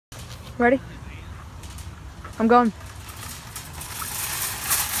Ready? I'm going.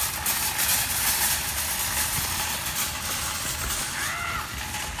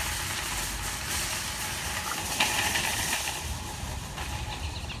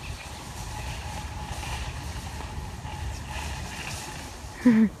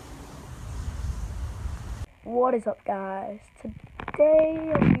 What is up, guys?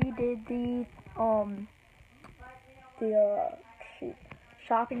 Today we did the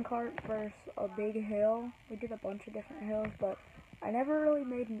shopping cart versus a big hill. We did a bunch of different hills, but I never really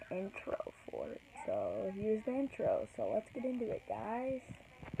made an intro for it. So here's the intro. So let's get into it, guys.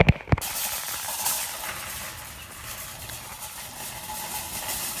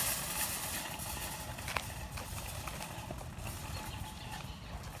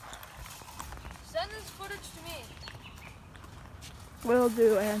 Send this footage to me. Will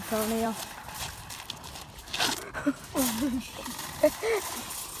do, Antonio. Did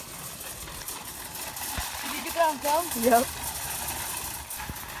you get that on film? Yep.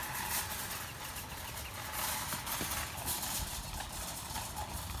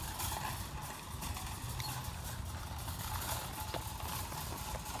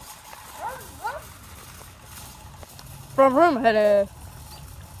 From room headed.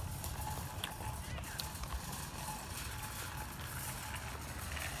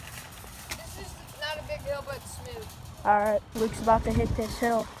 This is not a big hill, but it's smooth. Alright, Luke's about to hit this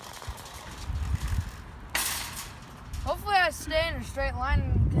hill. Hopefully I stay in a straight line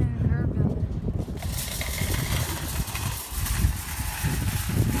and get a curve down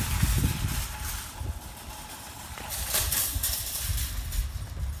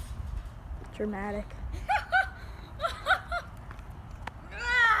Dramatic.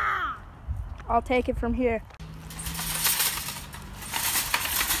 I'll take it from here.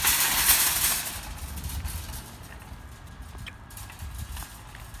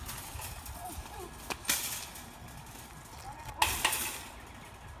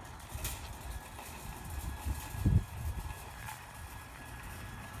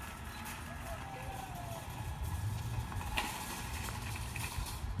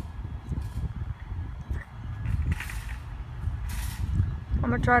 I'm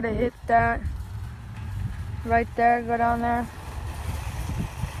gonna try to hit that right there, go down there.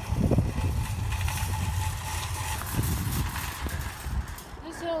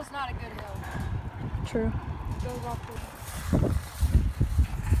 This hill is not a good hill. True. It goes off the...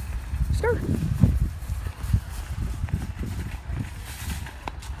 Skirt.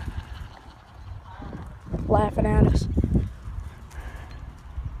 Laughing at us.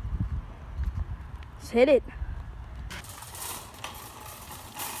 Let's hit it.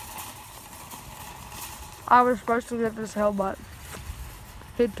 I was supposed to get this hill, but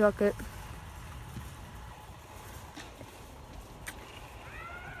he took it.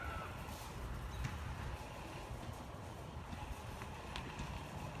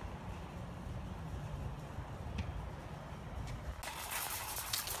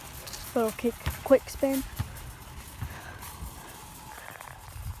 Little quick spin.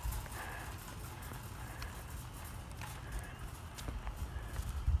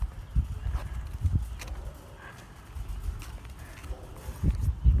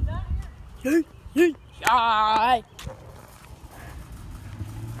 Yay, yay, yay.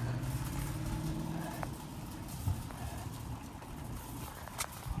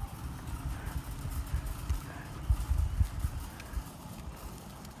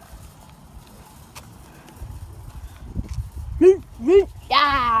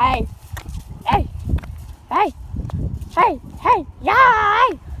 Yay, hey, hey, hey, hey,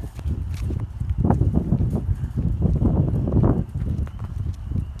 yay.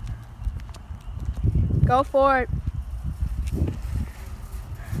 Go for it.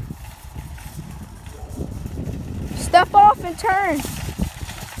 Step off and turn.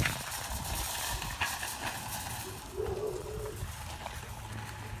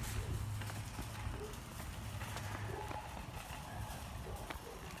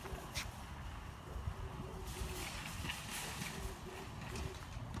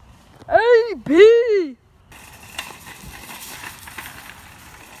 AB.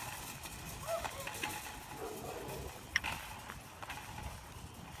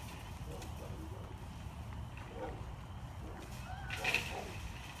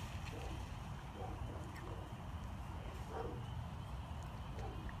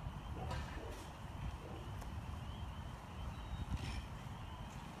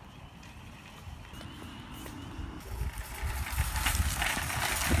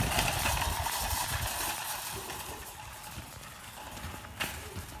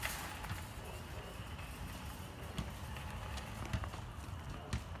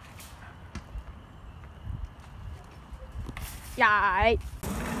 Yeah.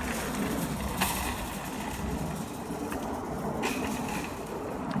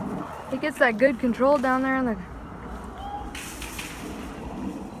 He gets that good control down there in the...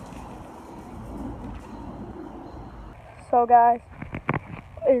 So guys,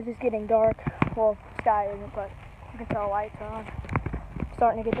 it is getting dark. Well, sky isn't, but you can tell lights are on. It's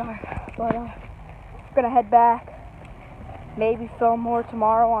starting to get dark. But we're gonna head back. Maybe film more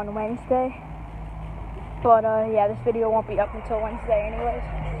tomorrow on Wednesday. But yeah, this video won't be up until Wednesday anyways.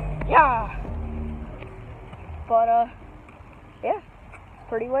 Yeah. But yeah, it's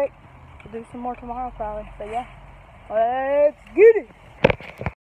pretty late. We'll do some more tomorrow probably. But yeah, let's get it.